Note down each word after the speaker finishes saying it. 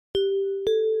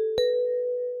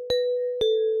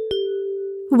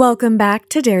Welcome back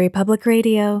to Derry Public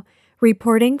Radio.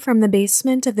 Reporting from the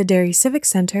basement of the Derry Civic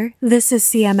Center, this is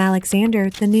CM Alexander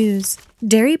with the news.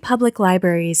 Derry Public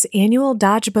Library's annual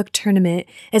Dodge Book Tournament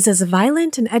is as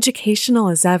violent and educational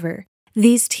as ever.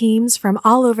 These teams from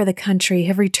all over the country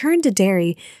have returned to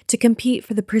Derry to compete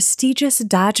for the prestigious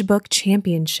Dodge Book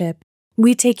Championship.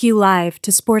 We take you live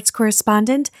to sports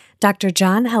correspondent Dr.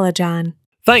 John Hellajohn.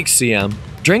 Thanks, CM.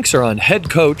 Drinks are on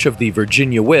head coach of the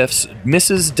Virginia Whiffs,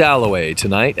 Mrs. Dalloway,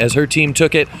 tonight as her team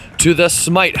took it to the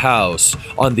Smite House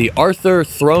on the Arthur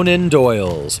Thronin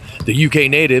Doyles. The UK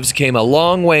natives came a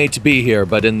long way to be here,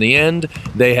 but in the end,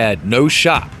 they had no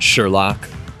shot, Sherlock.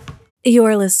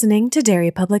 You're listening to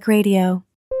Derry Public Radio.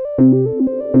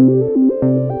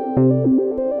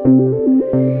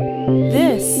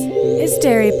 This is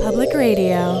Derry Public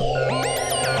Radio.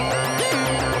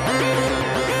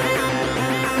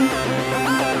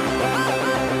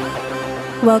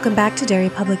 Welcome back to Derry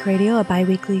Public Radio, a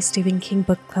bi-weekly Stephen King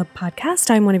Book Club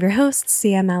podcast. I'm one of your hosts,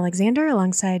 CM Alexander,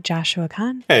 alongside Joshua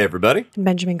Kahn. Hey, everybody. And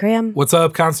Benjamin Graham. What's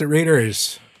up, constant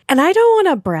readers? And I don't want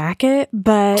to bracket,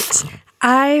 but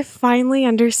I finally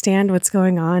understand what's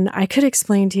going on. I could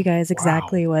explain to you guys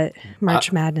exactly what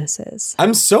March Madness is.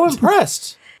 I'm so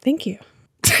impressed. Thank you.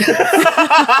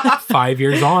 5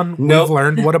 years on, we've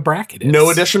learned what a bracket is. No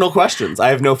additional questions. I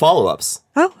have no follow-ups.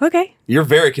 Oh, okay. You're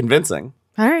very convincing.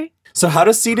 All right. So how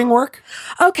does seeding work?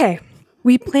 Okay.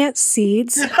 We plant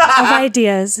seeds of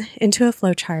ideas into a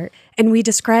flowchart, and we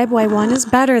describe why one is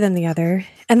better than the other,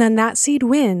 and then that seed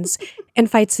wins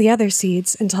and fights the other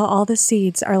seeds until all the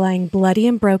seeds are lying bloody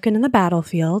and broken in the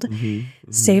battlefield.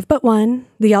 Save but one,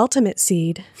 the ultimate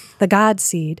seed, the God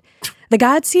seed. The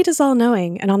God seed is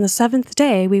all-knowing, and on the seventh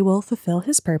day, we will fulfill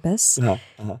his purpose.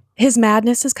 His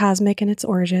madness is cosmic in its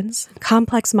origins,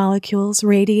 complex molecules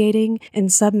radiating in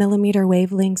sub-millimeter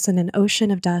wavelengths in an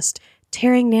ocean of dust,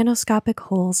 tearing nanoscopic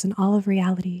holes in all of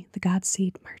reality. The God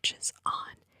seed marches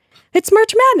on. It's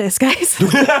March Madness, guys.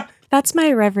 That's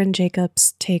my Reverend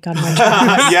Jacob's take on March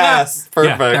Madness. Yes,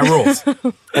 perfect. Yeah, that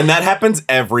rules. And that happens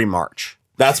every March.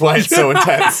 That's why it's so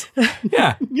intense.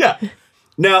 Yeah.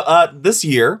 Now, this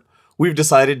year, we've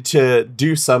decided to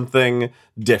do something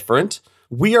different.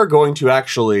 We are going to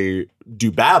actually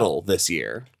do battle this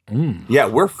year. Yeah,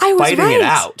 we're fighting it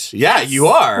out. Yeah, you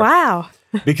are. Wow.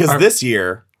 Because this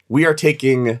year, we are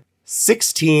taking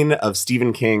 16 of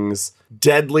Stephen King's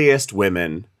deadliest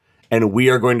women, and we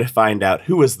are going to find out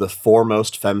who is the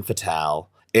foremost femme fatale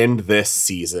in this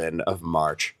season of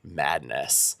March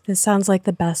Madness. This sounds like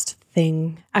the best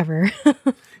thing ever.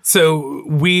 So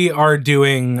we are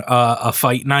doing a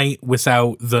fight night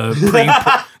without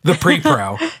the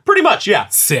pre-pro. Pretty much, yeah.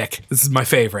 Sick. This is my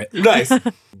favorite. Nice.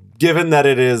 Given that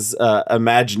it is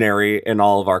imaginary in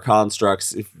all of our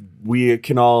constructs, if we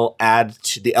can all add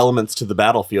to the elements to the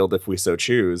battlefield if we so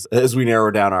choose, as we narrow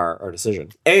down our decision.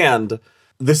 And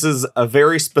this is a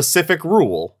very specific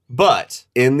rule, but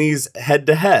in these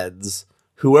head-to-heads,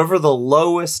 whoever the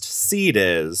lowest seed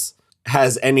is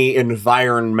has any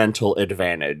environmental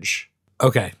advantage.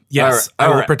 Okay. Yes. All I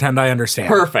will right. pretend I understand.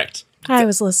 Perfect. I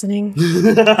was listening.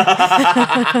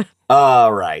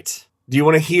 All right. Do you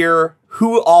want to hear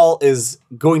who all is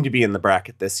going to be in the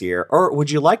bracket this year? Or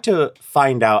would you like to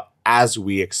find out as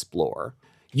we explore?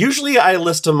 Usually I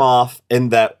list them off in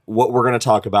that what we're going to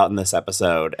talk about in this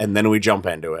episode, and then we jump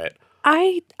into it.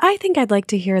 I think I'd like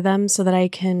to hear them so that I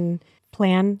can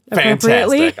plan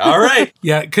appropriately. Fantastic. All right.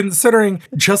 Yeah, considering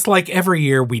just like every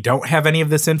year, we don't have any of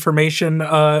this information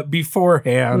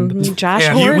beforehand. Josh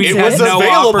And hoards it was it.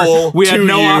 available we had to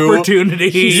no you. opportunity.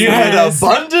 You had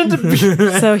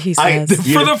abundant... So he says.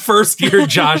 For the first year,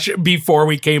 Josh, before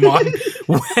we came on,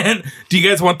 do you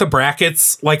guys want the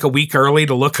brackets like a week early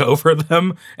to look over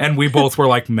them? And we both were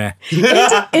like, meh.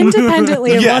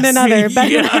 Independently of one Yes. another,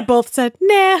 Ben and I both said,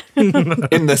 nah.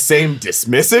 in the same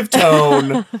dismissive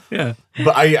tone. Yeah.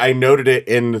 But I noted it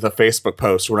in the Facebook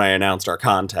post when I announced our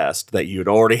contest that you'd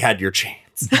already had your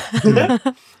chance.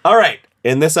 All right.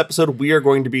 In this episode, we are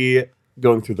going to be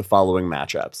going through the following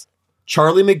matchups.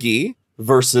 Charlie McGee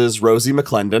versus Rosie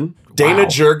McClendon. Dayna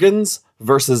Jurgens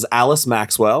versus Alice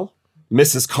Maxwell.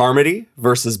 Mrs. Carmody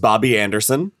versus Bobbi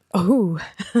Anderson. Oh,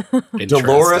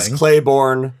 Dolores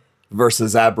Claiborne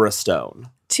versus Abra Stone.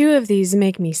 two of these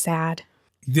make me sad.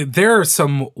 There are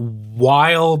some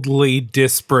wildly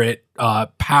disparate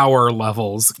power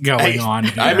levels going on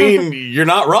here. I mean, you're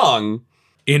not wrong.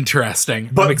 Interesting.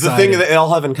 I'm But the excited. thing that they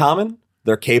all have in common,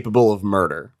 they're capable of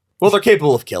murder. Well, they're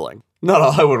capable of killing. Not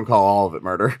all, I wouldn't call all of it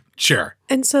murder. Sure.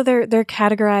 And so they're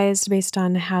categorized based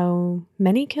on how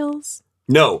many kills?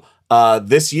 No,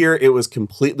 this year it was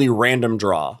completely random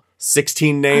draw.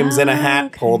 16 names in a hat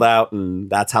okay. pulled out, and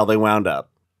that's how they wound up.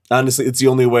 Honestly, it's the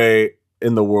only way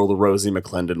in the world Rosie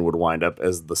McClendon would wind up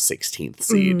as the 16th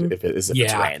seed if it's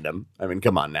random. I mean,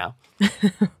 come on now.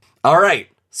 All right.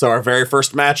 So our very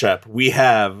first matchup, we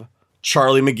have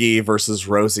Charlie McGee versus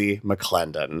Rosie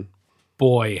McClendon.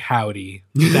 Boy, howdy.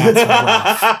 That's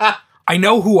rough. I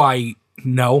know who I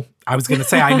know. I was going to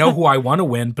say I know who I want to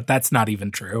win, but that's not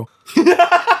even true.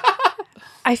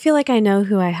 I feel like I know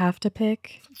who I have to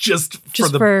pick. Just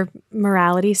for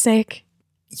morality's sake.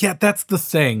 Yeah, that's the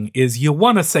thing, is you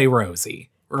want to say Rosie,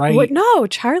 right? What? No,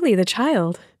 Charlie, the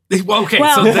child. Well, okay,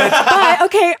 well, so that's... But,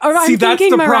 okay, I'm that's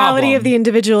thinking the morality problem. of the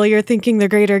individual. You're thinking the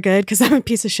greater good because I'm a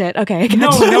piece of shit. Okay. No.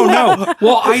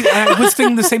 Well, I was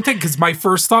thinking the same thing because my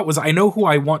first thought was I know who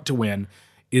I want to win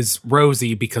is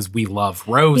Rosie because we love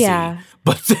Rosie. Yeah.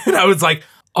 But then I was like,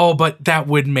 oh, but that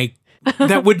would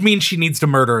mean she needs to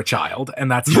murder a child,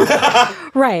 and that's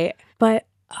not right. But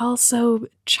also,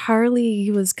 Charlie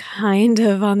was kind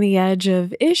of on the edge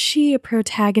of, is she a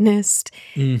protagonist?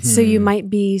 Mm-hmm. So you might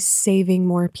be saving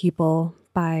more people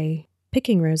by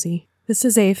picking Rosie. This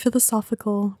is a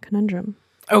philosophical conundrum.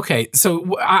 Okay,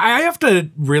 so I have to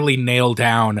really nail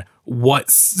down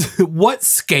what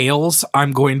scales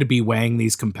I'm going to be weighing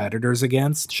these competitors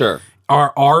against. Sure.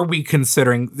 Are we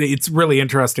considering? It's really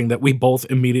interesting that we both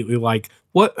immediately like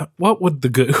what would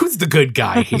who's the good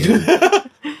guy here?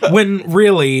 When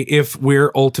really, if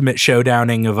we're ultimate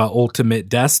showdowning of a ultimate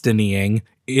destinying,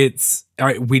 it's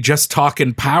we just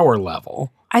talking power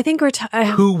level. I think we're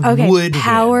would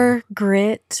power, win?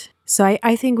 grit. So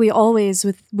I think we always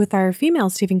with our female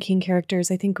Stephen King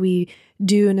characters, I think we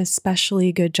do an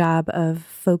especially good job of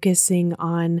focusing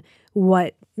on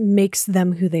what makes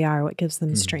them who they are, what gives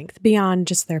them strength beyond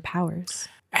just their powers.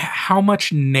 How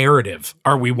much narrative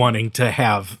are we wanting to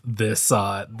have this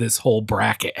whole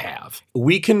bracket have?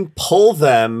 We can pull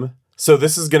them. So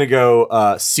this is going to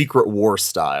go Secret War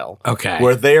style. Okay.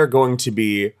 Where they are going to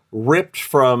be ripped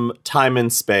from time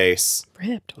and space.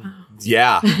 Ripped? Wow.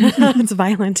 Yeah. It's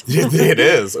violent. It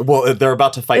is. Well, they're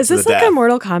about to fight is to the this death. like a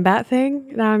Mortal Kombat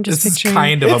thing? Now I'm just this picturing. is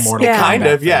kind of a Mortal Kombat kind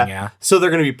of, thing, yeah. So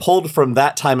they're going to be pulled from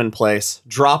that time and place,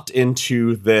 dropped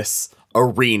into this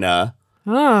arena,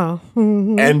 Oh.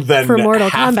 Mm-hmm. and then For Mortal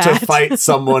have Kombat. to fight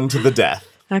someone to the death.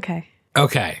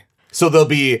 Okay. So they'll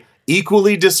be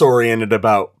equally disoriented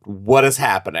about what is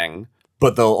happening,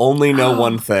 but they'll only know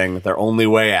one thing. Their only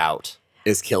way out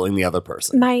is killing the other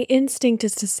person. My instinct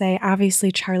is to say,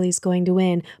 obviously, Charlie's going to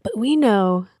win, but we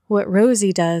know what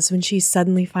Rosie does when she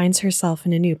suddenly finds herself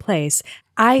in a new place.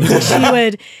 I think she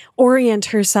would orient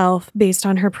herself based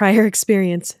on her prior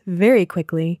experience very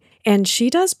quickly. And she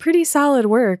does pretty solid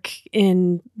work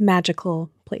in magical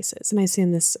places. And I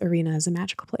assume this arena is a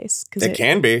magical place. It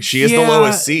can be. She is the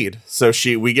lowest seed. So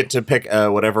we get to pick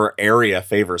whatever area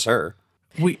favors her.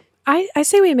 I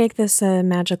say we make this a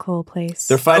magical place.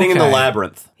 They're fighting in the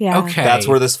labyrinth. Yeah. Okay. That's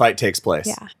where this fight takes place.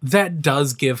 Yeah. That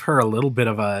does give her a little bit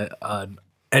of an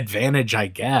advantage, I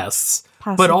guess.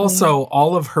 Possibly. But also,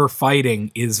 all of her fighting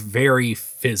is very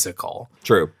physical.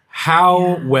 True.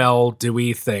 How well do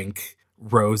we think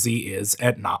Rosie is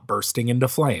at not bursting into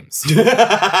flames?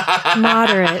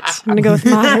 Moderate. I'm going to go with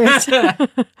moderate.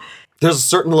 There's a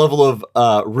certain level of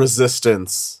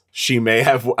resistance she may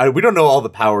have. We don't know all the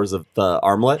powers of the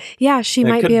armlet. Yeah, she It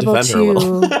might could be able defend her a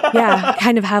little. to,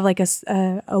 kind of have like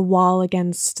a wall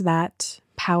against that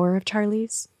power of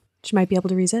Charlie's. She might be able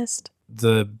to resist.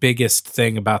 The biggest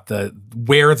thing about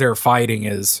where they're fighting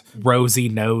is Rosie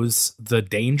knows the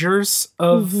dangers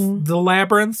of the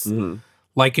labyrinth. Mm-hmm.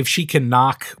 Like if she can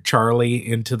knock Charlie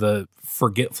into the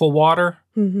forgetful water,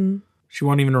 she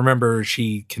won't even remember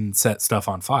she can set stuff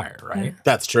on fire, right? Yeah.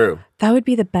 That's true. That would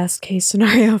be the best case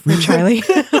scenario for Charlie.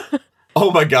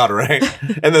 Oh my God, right?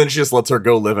 And then she just lets her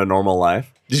go live a normal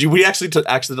life. Did we actually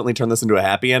accidentally turn this into a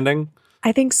happy ending?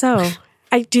 I think so.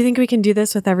 Do you think we can do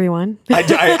this with everyone?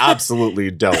 I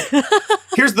absolutely don't.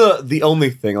 Here's the only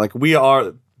thing. Like, we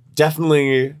are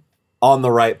definitely on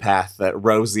the right path that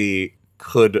Rosie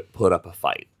could put up a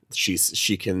fight.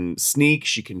 She can sneak,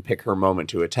 she can pick her moment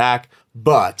to attack,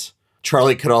 but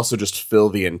Charlie could also just fill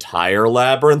the entire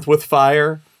labyrinth with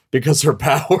fire because her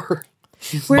power.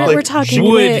 We're talking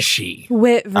would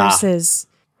wit versus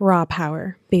raw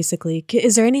power, basically.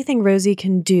 Is there anything Rosie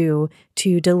can do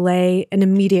to delay an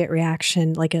immediate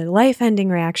reaction, like a life-ending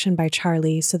reaction by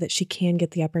Charlie, so that she can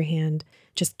get the upper hand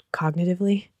just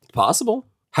cognitively? Possible.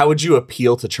 How would you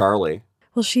appeal to Charlie?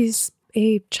 Well, she's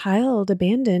a child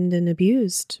abandoned and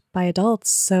abused by adults.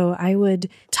 So I would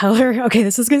tell her, okay,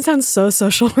 this is going to sound so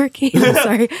social worky. I'm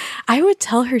sorry. I would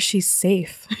tell her she's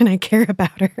safe and I care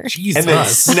about her. Jesus. And then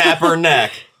snap her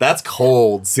neck. That's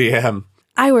cold, CM.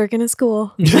 I work in a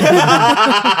school.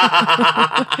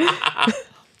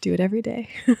 Do it every day.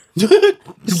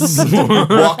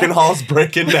 Walking halls,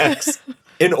 breaking necks.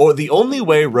 Or the only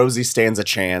way Rosie stands a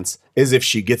chance is if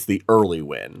she gets the early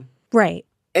win. Right.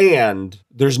 And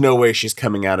there's no way she's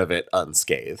coming out of it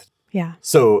unscathed. Yeah.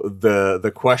 So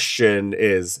the question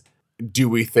is, do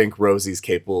we think Rosie's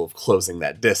capable of closing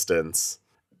that distance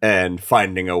and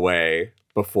finding a way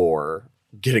before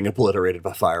getting obliterated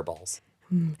by fireballs?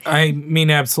 I mean,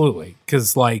 absolutely.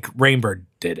 Because, like, Rainbird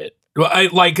did it.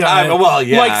 Like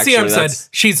Sam said,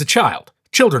 she's a child.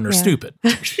 Children are stupid.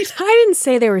 I didn't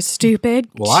say they were stupid.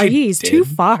 Well, Jeez, too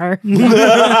far.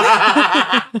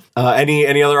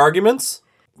 Any other arguments?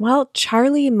 Well,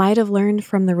 Charlie might have learned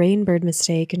from the Rainbird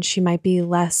mistake, and she might be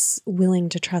less willing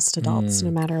to trust adults no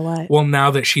matter what. Well,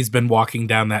 now that she's been walking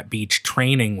down that beach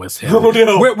training with him. Oh,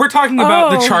 no. We're talking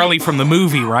about the Charlie from the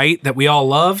movie, right? That we all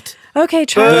loved? Okay,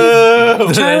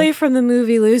 Charlie from the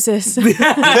movie loses.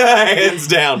 Hands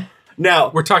down.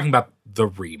 Now, We're talking about the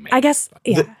remake. I guess,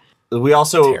 yeah. we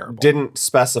also Terrible. didn't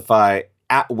specify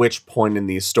at which point in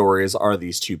these stories are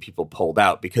these two people pulled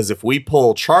out. Because if we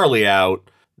pull Charlie out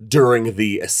during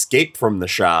the escape from the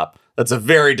shop, that's a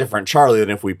very different Charlie than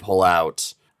if we pull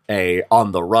out a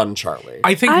on the run Charlie.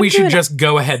 I think I'm we should doing just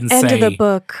go ahead and End say... of the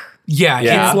book, Yeah.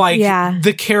 It's like Yeah.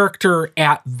 the character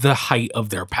at the height of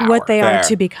their power. what they Fair. are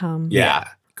to become. Yeah.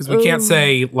 Because we can't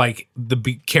say, like, the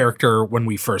character when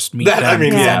we first meet That- them. I mean,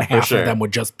 because yeah, then for half sure. of them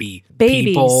would just be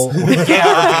Babies. people. Sorry,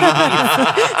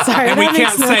 And we that can't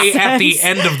makes no say at the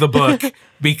sense. end of the book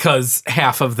because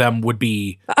half of them would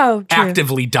be Oh, true.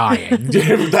 actively dying.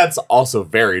 That's also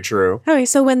very true. Okay,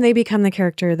 so when they become the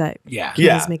character that Yeah. he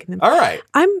was making them. All right.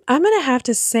 I'm gonna have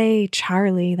to say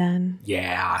Charlie then.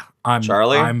 Yeah. I'm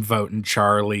Charlie? I'm voting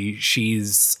Charlie.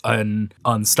 She's an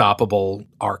unstoppable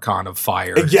archon of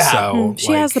fire. Yeah. So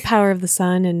She has the power of the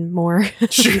sun and more.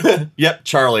 Yep,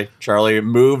 Charlie. Charlie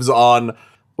moves on,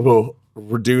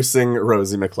 reducing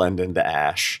Rosie McClendon to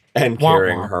ash and Wah,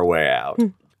 carrying wah. her way out.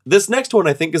 This next one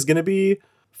I think is going to be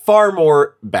far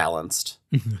more balanced.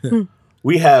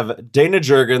 We have Dayna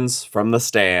Jurgens from The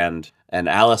Stand and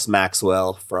Alice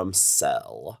Maxwell from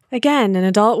Cell. Again, an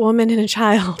adult woman and a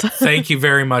child. Thank you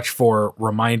very much for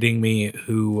reminding me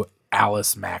who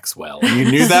Alice Maxwell is.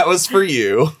 You knew that was for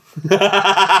you.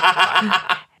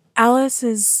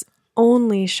 Alice's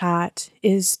only shot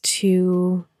is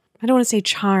to, I don't want to say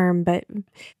charm, but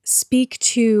speak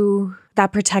to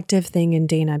that protective thing in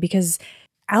Dayna, because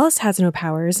Alice has no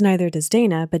powers, neither does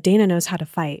Dayna, but Dayna knows how to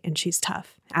fight and she's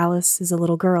tough. Alice is a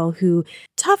little girl who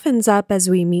toughens up as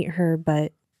we meet her,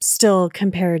 but still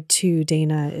compared to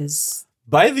Dayna is...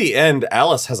 By the end,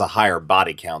 Alice has a higher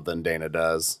body count than Dayna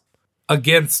does.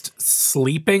 Against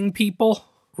sleeping people,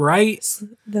 right?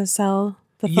 The cell,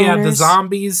 the phoners. Yeah, the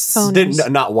zombies. Phoners.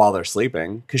 Not while they're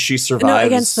sleeping, because she survives. No,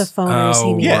 against the phoners, he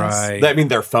Oh, means. Yes. Right. I mean,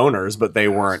 they're phoners, but they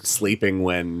weren't sleeping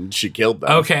when she killed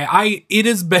them. Okay, it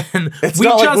has been... It's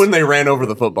not like when they ran over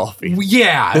the football field.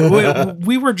 Yeah,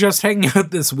 we were just hanging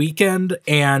out this weekend,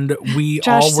 and we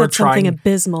Josh all were said something trying...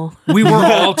 abysmal. We were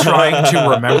all trying to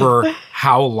remember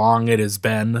how long it has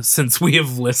been since we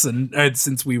have listened,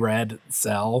 since we read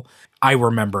Cell. I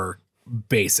remember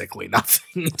basically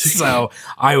nothing. So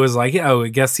I was like, oh, I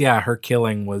guess, her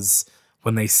killing was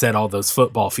when they set all those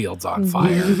football fields on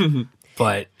fire.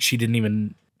 But she didn't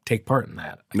even take part in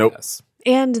that, I Nope. guess.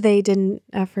 And they didn't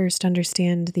at first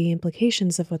understand the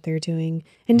implications of what they're doing.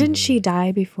 And didn't she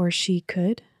die before she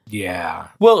could? Yeah.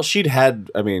 Well, she'd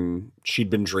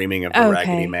been dreaming of the Okay,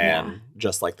 Raggedy Man, yeah.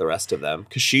 just like the rest of them.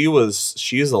 Because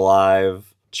she's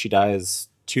alive. She dies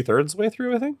 2/3 way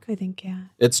through, I think. I think, yeah.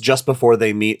 It's just before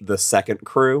they meet the second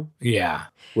crew Yeah.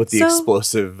 with the So-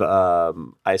 explosive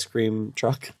ice cream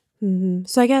truck. Hmm.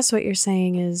 So I guess what you're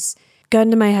saying is, gun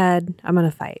to my head, I'm going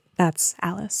to fight. That's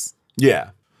Alice.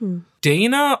 Yeah.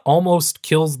 Dayna almost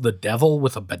kills the devil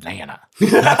with a banana.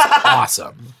 That's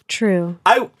awesome. True.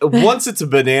 Once it's a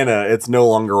banana, it's no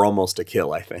longer almost a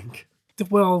kill, I think.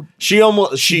 Well, She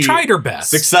tried her best.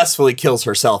 successfully kills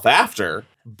herself after,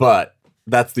 but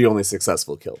that's the only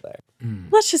successful kill there.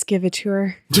 Let's just give it to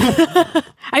her.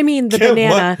 I mean, the Give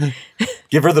banana.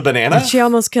 Give her the banana? She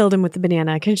almost killed him with the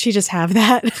banana. Can she just have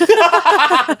that?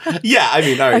 Yeah, I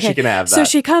mean, all right, she Okay, can have that. So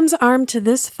she comes armed to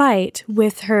this fight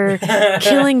with her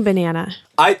killing banana.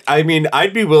 I mean,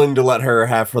 I'd be willing to let her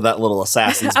have for that little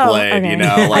assassin's Oh, blade, okay. you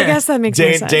know? I guess that makes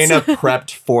more sense. Dayna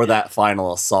prepped for that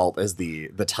final assault as the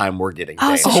time we're getting.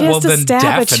 Oh, so Dayna. she well, has to then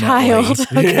stab a child.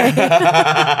 definitely.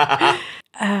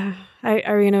 Okay.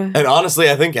 Are we gonna? And honestly,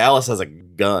 I think Alice has a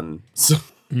gun. So,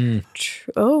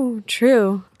 Oh,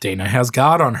 true. Dayna has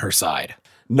God on her side.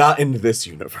 not in this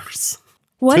universe.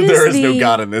 There is no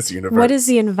God in this universe. What is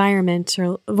the environment,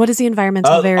 or what is the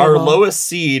environmental variable? Our lowest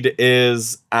seed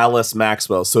is Alice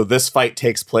Maxwell. So this fight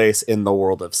takes place in the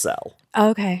world of Cell.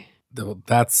 Okay.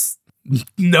 That's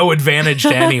no advantage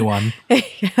to anyone.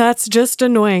 That's just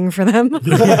annoying for them.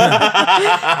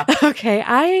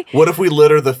 Okay, What if we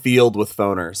litter the field with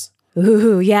phoners?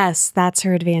 Ooh, yes, that's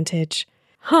her advantage.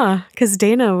 Huh, because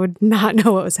Dayna would not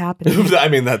know what was happening. I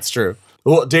mean, that's true.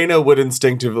 Well, Dayna would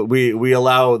instinctively, we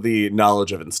allow the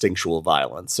knowledge of instinctual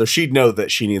violence. So she'd know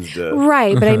that she needs to.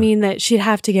 Right, but I mean that she'd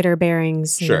have to get her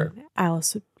bearings. Sure.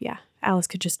 Alice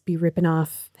could just be ripping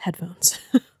off headphones.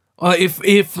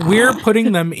 If we're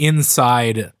putting them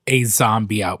inside a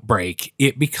zombie outbreak,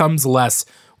 it becomes less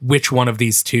which one of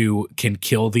these two can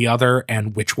kill the other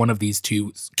and which one of these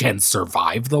two can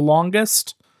survive the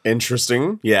longest.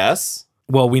 Interesting. Yes.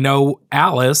 Well, we know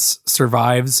Alice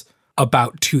survives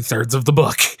about 2/3 of the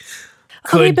book.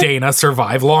 Could Dayna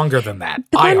survive longer than that?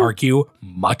 I argue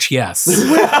much yes.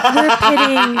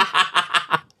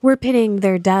 We're pitting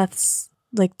their deaths,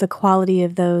 like the quality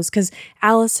of those, because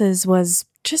Alice's was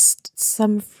just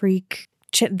some freak.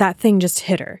 That thing just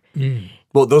hit her.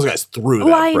 Well, those guys threw that.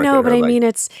 Well, I brick know, at her, but I like-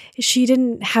 mean, she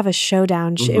didn't have a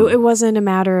showdown. It wasn't a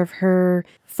matter of her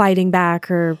fighting back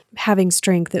or having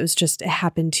strength. It was just, it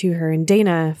happened to her, and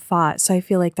Dayna fought. So I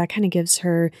feel like that kind of gives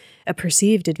her a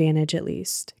perceived advantage, at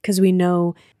least, because we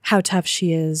know how tough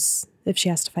she is if she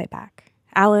has to fight back.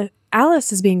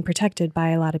 Alice is being protected by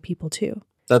a lot of people too.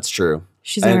 That's true.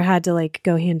 She's never had to like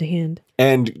go hand to hand.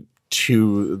 And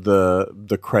to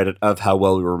the credit of how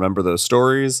well we remember those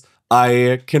stories,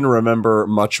 I can remember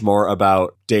much more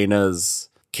about Dayna's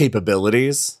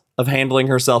capabilities of handling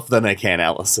herself than I can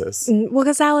Alice's. Well,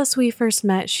 because Alice, we first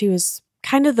met, she was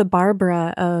kind of the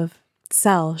Barbara of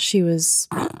Cell. She was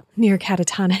near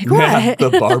catatonic. Yeah, What?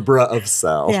 the Barbara of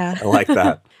Cell. Yeah. I like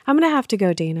that. I'm going to have to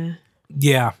go Dayna.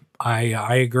 Yeah,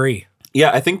 I agree.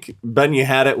 Yeah, I think, Ben, you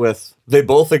had it with, they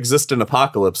both exist in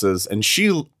apocalypses, and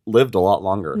she lived a lot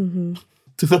longer. I'm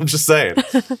just saying.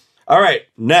 All right,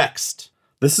 next.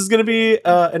 This is going to be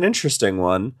an interesting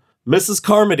one. Mrs.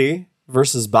 Carmody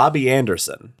versus Bobbi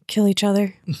Anderson. Kill each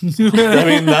other. I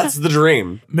mean, that's the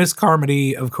dream. Miss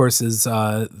Carmody, of course, is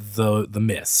the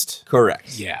mist.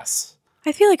 Correct. Yes.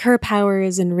 I feel like her power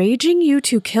is enraging you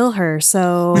to kill her,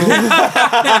 so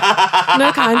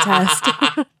no contest.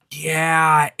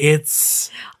 Yeah, it's...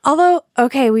 Although,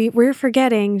 okay, we're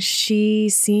forgetting she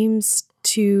seems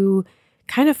to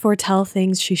kind of foretell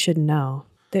things she should know.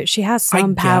 That she has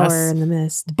some power in the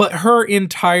mist. But her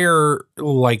entire,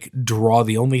 draw,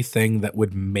 the only thing that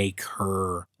would make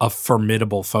her a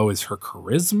formidable foe is her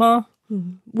charisma.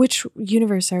 Which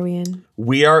universe are we in?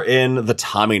 We are in the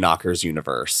Tommyknockers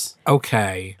universe.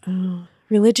 Okay.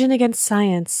 Religion against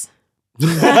science.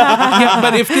 Yeah,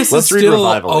 but if this Let's is read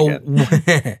still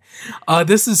Revival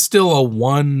this is still a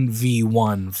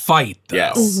 1v1 fight, though.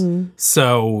 Yes.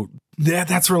 So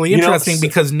that's really You know, interesting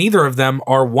because neither of them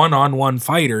are one-on-one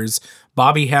fighters.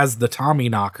 Bobbi has the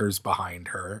Tommyknockers behind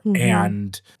her,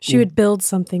 and She would build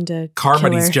something to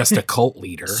Carmody's kill her. just a cult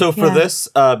leader. So for this,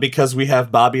 because we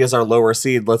have Bobbi as our lower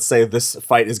seed, let's say this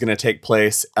fight is going to take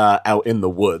place out in the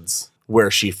woods where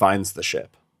she finds the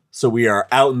ship. So we are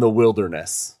out in the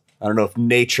wilderness. I don't know if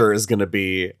nature is going to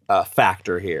be a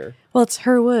factor here. Well, it's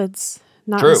her woods,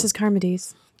 not True. Mrs.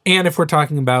 Carmody's. And if we're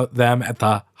talking about them at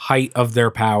the height of their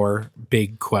power,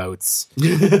 big quotes,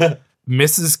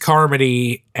 Mrs.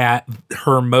 Carmody at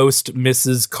her most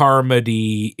Mrs.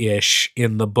 Carmody-ish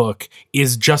in the book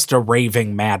is just a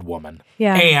raving madwoman.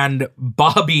 Yeah. And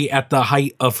Bobbi at the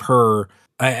height of her,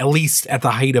 at least at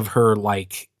the height of her,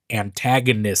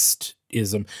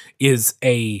 antagonistism, is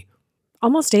a...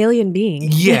 Almost alien being.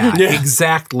 Yeah,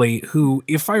 exactly. Who,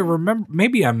 if I remember,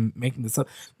 maybe I'm making this up.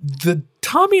 The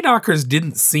Tommyknockers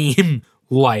didn't seem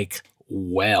right?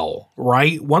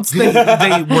 Once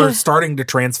they were starting to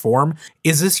transform,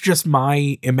 is this just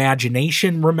my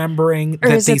imageation remembering Or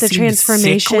that is they it the seemed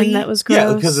transformation sickly? Yeah, that was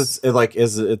gross? because it's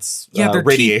their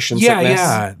radiation teeth, sickness.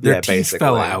 Yeah, their teeth basically.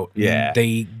 fell out. Yeah.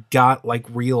 They got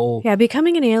real... Yeah,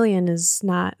 becoming an alien is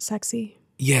not sexy.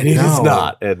 Yeah, It's no.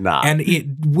 not. It's not. And it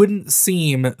wouldn't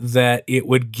seem that it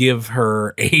would give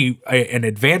her an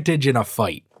advantage in a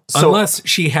fight. So- unless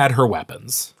she had her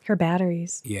weapons. Her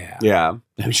batteries. Yeah. Yeah.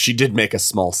 She did make a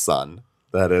small son.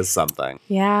 That is something.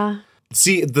 Yeah.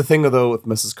 See, the thing, though, with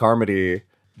Mrs. Carmody,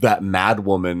 that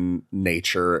madwoman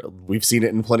nature, we've seen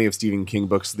it in plenty of Stephen King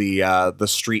books, the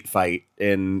street fight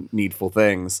in Needful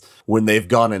Things. When they've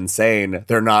gone insane,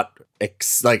 they're not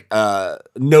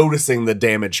noticing the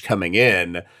damage coming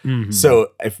in.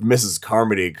 So if Mrs.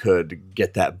 Carmody could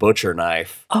get that butcher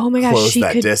knife, oh my gosh, close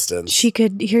that distance. She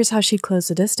could. Here's how she'd close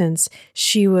the distance.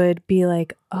 She would be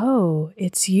like, "Oh,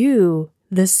 it's you,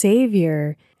 the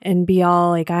savior," and be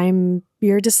all like, "I'm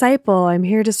your disciple. I'm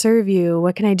here to serve you.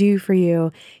 What can I do for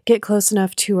you?" Get close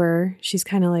enough to her. She's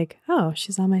kind of like, "Oh,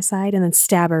 she's on my side," and then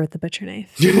stab her with the butcher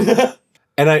knife.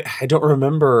 And I don't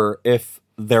remember if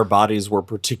their bodies were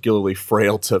particularly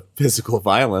frail to physical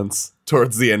violence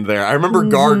towards the end there. I remember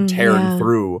guard tearing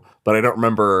through, but I don't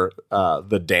remember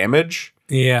the damage.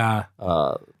 Yeah.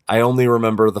 I only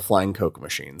remember the flying Coke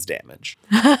machine's damage.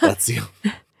 That's the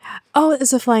Oh,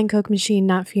 it's a flying Coke machine,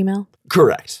 not female?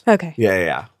 correct. Okay.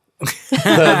 Yeah. The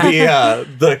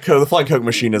flying Coke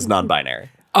machine is non-binary.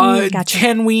 Gotcha.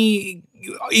 Can we,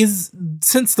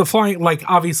 since the flying, like,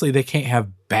 obviously they can't have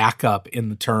backup in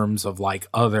the terms of like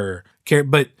other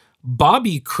but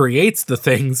Bobbi creates the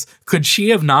things. Could she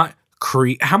have not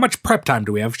how much prep time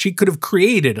do we have? She could have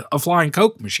created a flying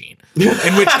Coke machine,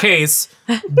 in which case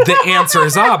the answer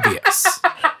is obvious.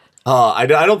 I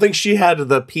don't think she had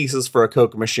the pieces for a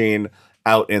Coke machine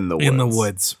out in the woods. In the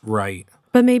woods, right.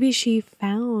 But maybe she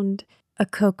found a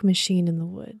Coke machine in the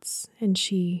woods and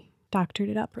she doctored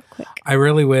it up real quick. I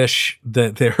really wish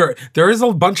that there is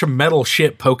a bunch of metal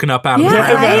shit poking up out of the Yeah,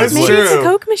 ground. that right? is Maybe true. it's a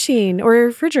Coke machine or a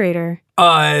refrigerator.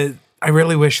 I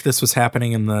really wish this was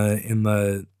happening in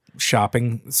the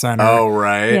shopping center. Oh,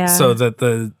 right. Yeah. So that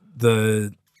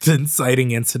the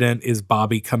inciting incident is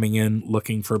Bobbi coming in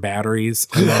looking for batteries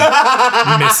and then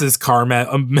Mrs.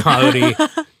 Carmody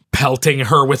pelting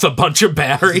her with a bunch of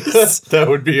batteries. That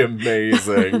would be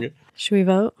amazing. Should we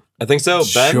vote? I think so,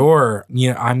 Ben. Sure.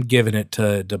 I'm giving it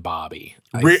to Bobbi,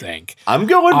 I think. I'm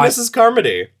going Mrs.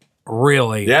 Carmody.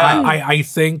 Really? Yeah. I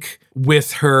think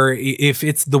with her, if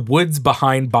it's the woods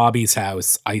behind Bobbi's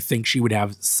house, I think she would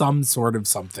have some sort of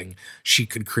something. She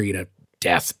could create a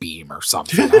death beam or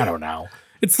something. I don't know.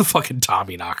 It's the fucking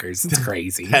Tommyknockers. It's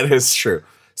crazy. That is true.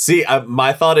 See,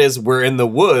 my thought is we're in the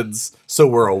woods, so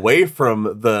we're away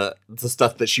from the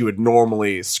stuff that she would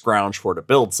normally scrounge for to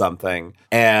build something.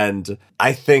 And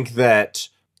I think that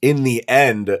in the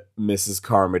end, Mrs.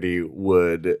 Carmody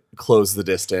would close the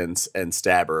distance and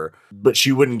stab her, but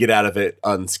she wouldn't get out of it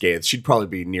unscathed. She'd probably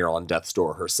be near on death's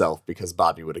door herself because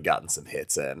Bobbi would have gotten some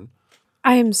hits in.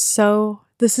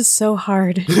 This is so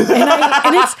hard.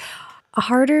 And it's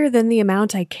harder than the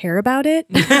amount I care about it.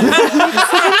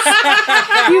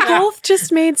 You both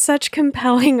just made such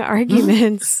compelling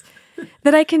arguments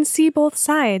that I can see both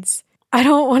sides. I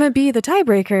don't want to be the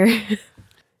tiebreaker.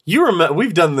 You remember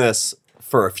we've done this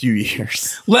for a few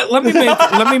years. Let me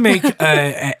make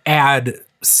add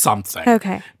something.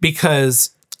 Okay.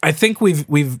 Because I think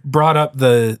we've brought up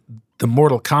the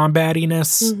Mortal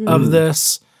Kombat-iness of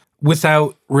this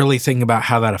without really thinking about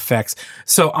how that affects.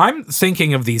 So I'm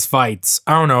thinking of these fights.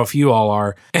 I don't know if you all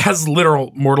are. As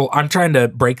literal I'm trying to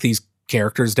break these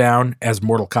characters down as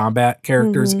Mortal Kombat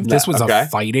characters. If this was a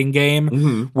fighting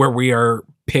game where we are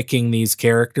picking these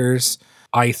characters,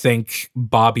 I think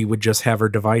Bobbi would just have her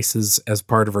devices as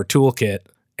part of her toolkit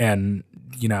and,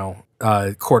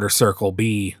 quarter circle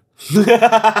B. She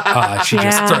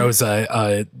just throws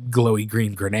a glowy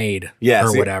green grenade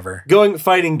or whatever. Going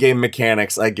fighting game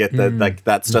mechanics, I get that like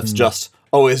that stuff's just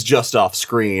off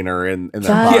screen or in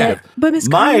their pocket. Yeah. But Miss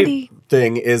My Carmody,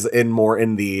 thing is more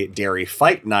in the Derry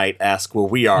Fight Night-esque where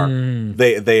we are.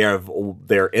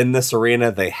 They're in this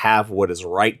arena, they have what is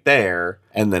right there,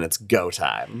 and then it's go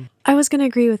time. I was going to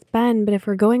agree with Ben, but if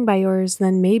we're going by yours,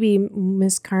 then maybe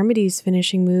Miss Carmody's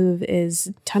finishing move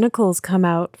is tentacles come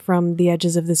out from the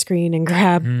edges of the screen and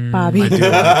grab Bobbi.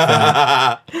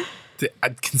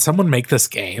 Can someone make this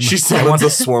game? She summons a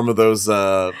swarm of those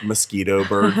mosquito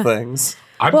bird things.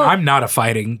 I'm not a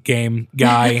fighting game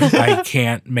guy. I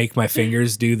can't make my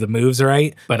fingers do the moves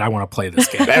right, but I want to play this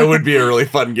game. That would be a really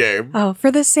fun game. Oh,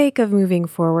 for the sake of moving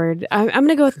forward, I'm going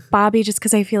to go with Bobbi just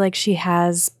because I feel like she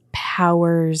has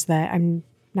powers that I'm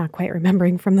not quite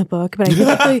remembering from the book, but I feel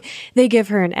like they give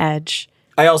her an edge.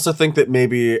 I also think that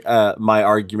maybe my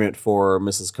argument for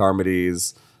Mrs.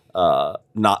 Carmody's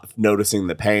not noticing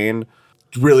the pain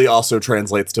really also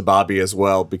translates to Bobbi as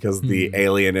well, because the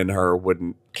alien in her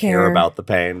wouldn't care about the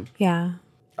pain. Yeah.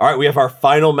 All right, we have our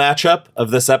final matchup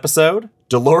of this episode.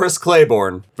 Dolores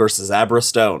Claiborne versus Abra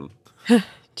Stone.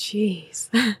 Jeez.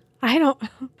 I don't...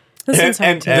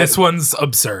 This one's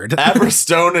absurd. Abra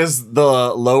Stone is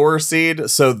the lower seed,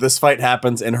 so this fight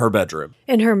happens in her bedroom.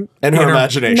 In her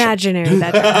imagination. Imaginary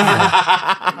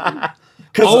bedroom.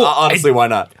 Because honestly, why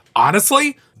not?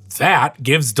 Honestly, that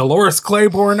gives Dolores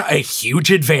Claiborne a huge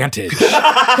advantage.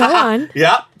 Go on.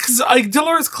 Yeah. Because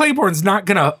Dolores Claiborne's not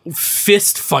going to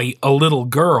fist fight a little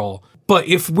girl. But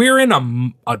if we're in a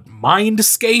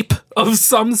mindscape of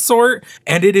some sort,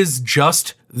 and it is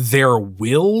just their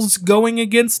wills going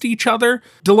against each other,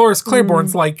 Dolores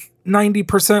Claiborne's like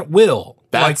 90% will.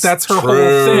 That's her true.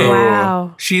 whole thing.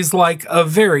 Wow. She's like a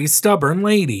very stubborn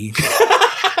lady.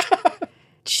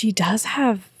 She does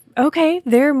have... Okay,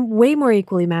 they're way more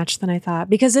equally matched than I thought,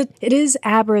 because it is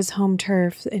Abra's home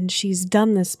turf, and she's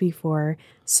done this before,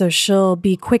 so she'll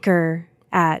be quicker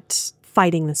at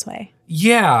fighting this way.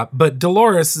 Yeah, but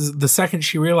Dolores, the second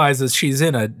she realizes she's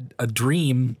in a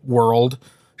dream world,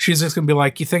 she's just going to be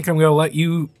like, you think I'm going to let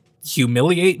you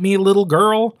humiliate me, little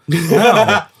girl?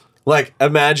 No. Like,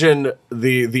 imagine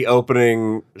the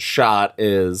opening shot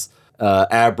is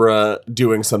Abra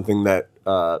doing something that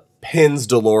pins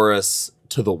Dolores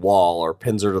to the wall or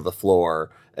pins her to the floor.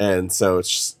 And so it's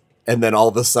just, and then all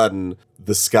of a sudden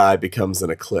the sky becomes an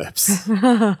eclipse.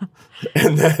 And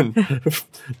then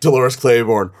Dolores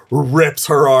Claiborne rips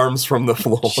her arms from the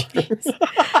floor.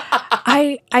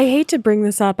 I hate to bring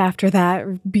this up after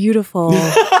that beautiful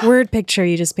word picture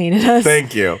you just painted us.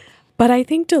 Thank you. But I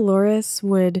think Dolores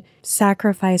would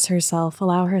sacrifice herself,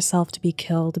 allow herself to be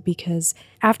killed, because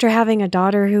after having a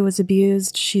daughter who was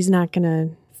abused, she's not going to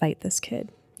fight this kid.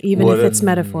 Even if it's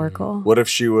metaphorical. What if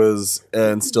she was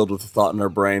instilled with the thought in her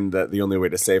brain that the only way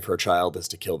to save her child is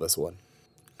to kill this one?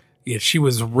 Yeah, she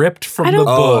was ripped from the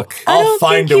book. I'll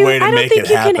find a way to make it happen. I don't think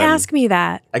you can ask me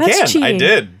that. That's cheating. I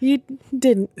did. You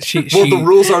didn't. Well, the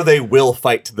rules are they will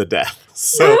fight to the death.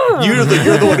 So you're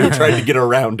the one who tried to get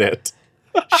around it.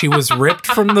 She was ripped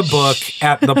from the book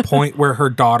at the point where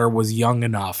her daughter was young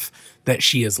enough that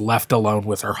she is left alone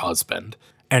with her husband.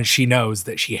 And she knows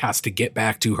that she has to get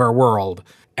back to her world.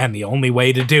 And the only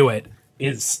way to do it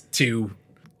is to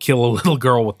kill a little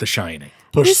girl with the shining.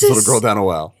 Push this little girl down a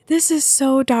well. This is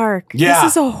so dark. Yeah.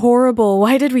 This is a horrible.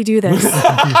 Why did we do this?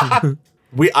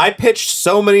 I pitched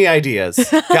so many ideas,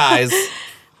 guys.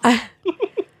 It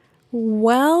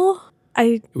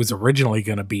was originally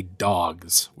going to be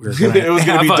dogs. It was going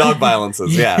to be dog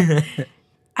violences, yeah.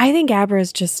 I think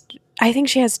Abra's I think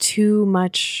she has too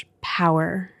much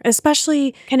power,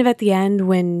 especially kind of at the end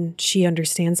when she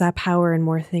understands that power and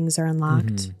more things are unlocked.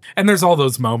 Mm-hmm. And there's all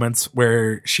those moments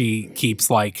where she keeps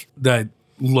like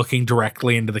looking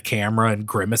directly into the camera and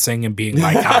grimacing and being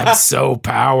like, I'm so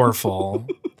powerful.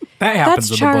 That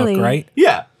happens in the book, right?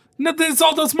 Yeah. No, there's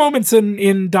all those moments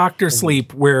in Dr.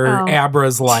 Sleep where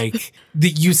Abra's like,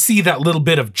 you see that little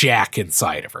bit of Jack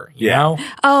inside of her, you know?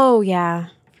 Oh, yeah.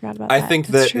 I forgot about that. I think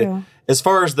that as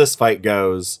far as this fight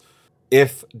goes,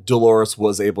 if Dolores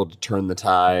was able to turn the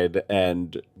tide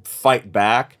and fight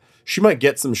back, she might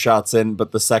get some shots in,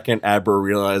 but the second Abra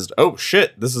realized, oh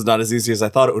shit, this is not as easy as I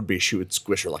thought it would be, she would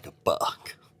squish her like a bug.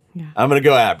 Yeah. I'm going to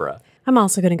go Abra. I'm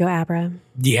also going to go Abra.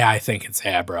 Yeah, I think it's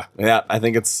Abra. Yeah, I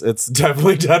think it's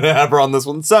definitely done Abra on this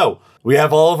one. So, we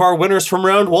have all of our winners from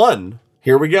round one.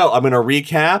 Here we go. I'm going to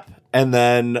recap, and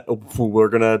then we're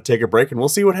going to take a break, and we'll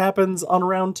see what happens on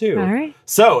round two. All right.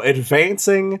 So,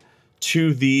 advancing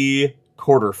to the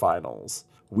quarterfinals,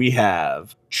 we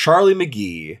have Charlie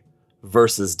McGee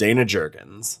versus Dayna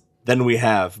Jurgens. Then we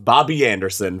have Bobbi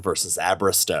Anderson versus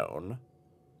Abra Stone.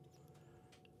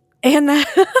 And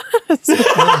that's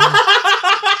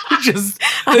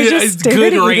just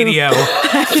good radio.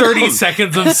 30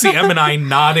 seconds of Sam and I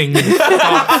nodding thoughtfully.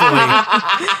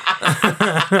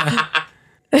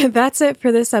 That's it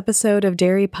for this episode of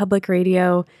Derry Public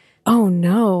Radio. Oh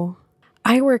no,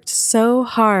 I worked so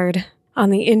hard on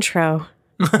the intro.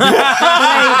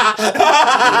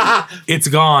 It's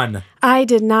gone. I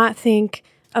did not think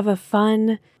of a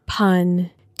fun pun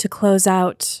to close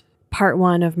out part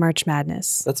one of March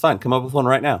Madness. That's fine. Come up with one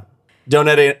right now. Don't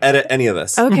edit any of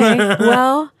this. Okay.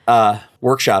 Well.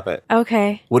 Workshop it.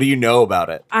 Okay. What do you know about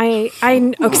it? Okay,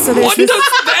 so there's what does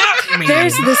that mean?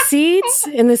 There's the seeds,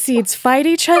 and the seeds fight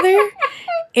each other.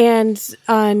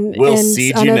 We'll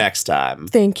seed you next time.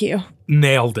 Thank you.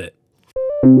 Nailed it.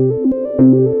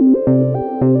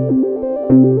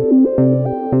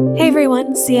 Hey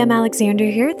everyone, CM Alexander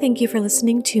here. Thank you for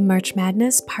listening to March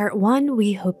Madness Part 1.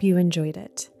 We hope you enjoyed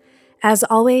it. As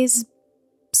always,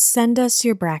 send us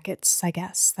your brackets, I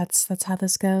guess. That's how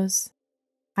this goes.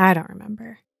 I don't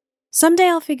remember. Someday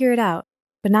I'll figure it out,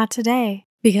 but not today.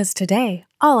 Because today,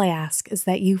 all I ask is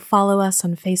that you follow us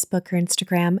on Facebook or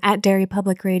Instagram at Derry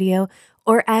Public Radio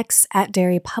or X at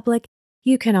Derry Public.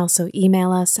 You can also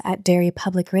email us at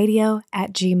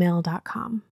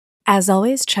derrypublicradio@gmail.com. As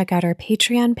always, check out our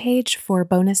Patreon page for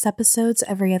bonus episodes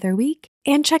every other week,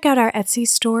 and check out our Etsy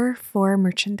store for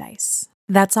merchandise.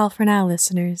 That's all for now,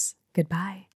 listeners.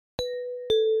 Goodbye.